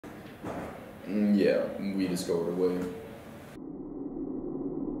Yeah, we discovered a way.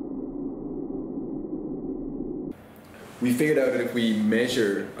 We figured out that if we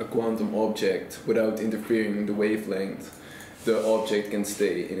measure a quantum object without interfering in the wavelength, the object can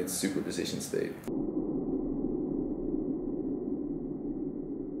stay in its superposition state.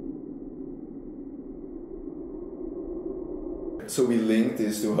 So we linked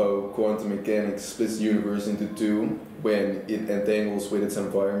this to how quantum mechanics splits the universe into two when it entangles with its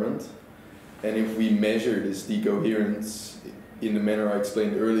environment. And if we measure this decoherence in the manner I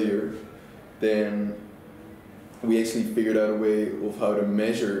explained earlier, then we actually figured out a way of how to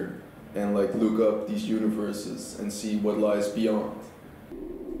measure and look up these universes and see what lies beyond.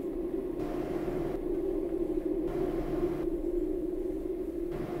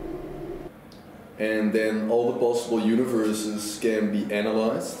 And then all the possible universes can be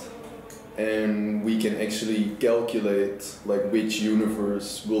analyzed, and we can actually calculate which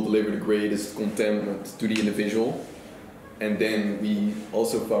universe will deliver the greatest contentment to the individual. And then we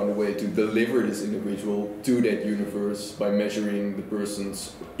also found a way to deliver this individual to that universe by measuring the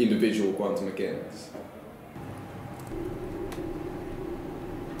person's individual quantum mechanics.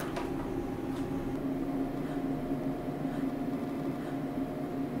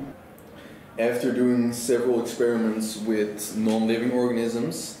 After doing several experiments with non-living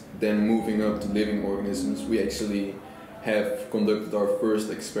organisms, then moving up to living organisms, we actually have conducted our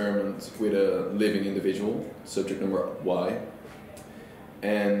first experiment with a living individual, subject number Y,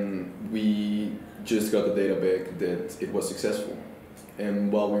 and we just got the data back that it was successful.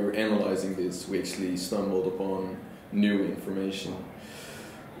 And while we were analyzing this, we actually stumbled upon new information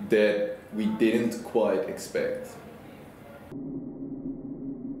that we didn't quite expect.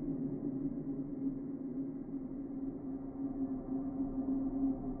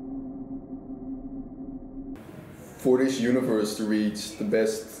 For this universe to reach the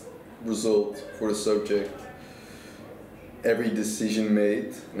best result for the subject, every decision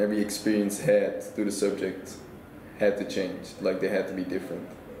made and every experience had to the subject had to change, they had to be different.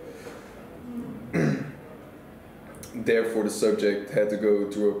 Therefore, the subject had to go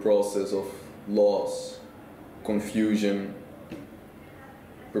through a process of loss, confusion,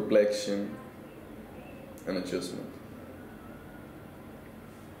 perplexion, and adjustment.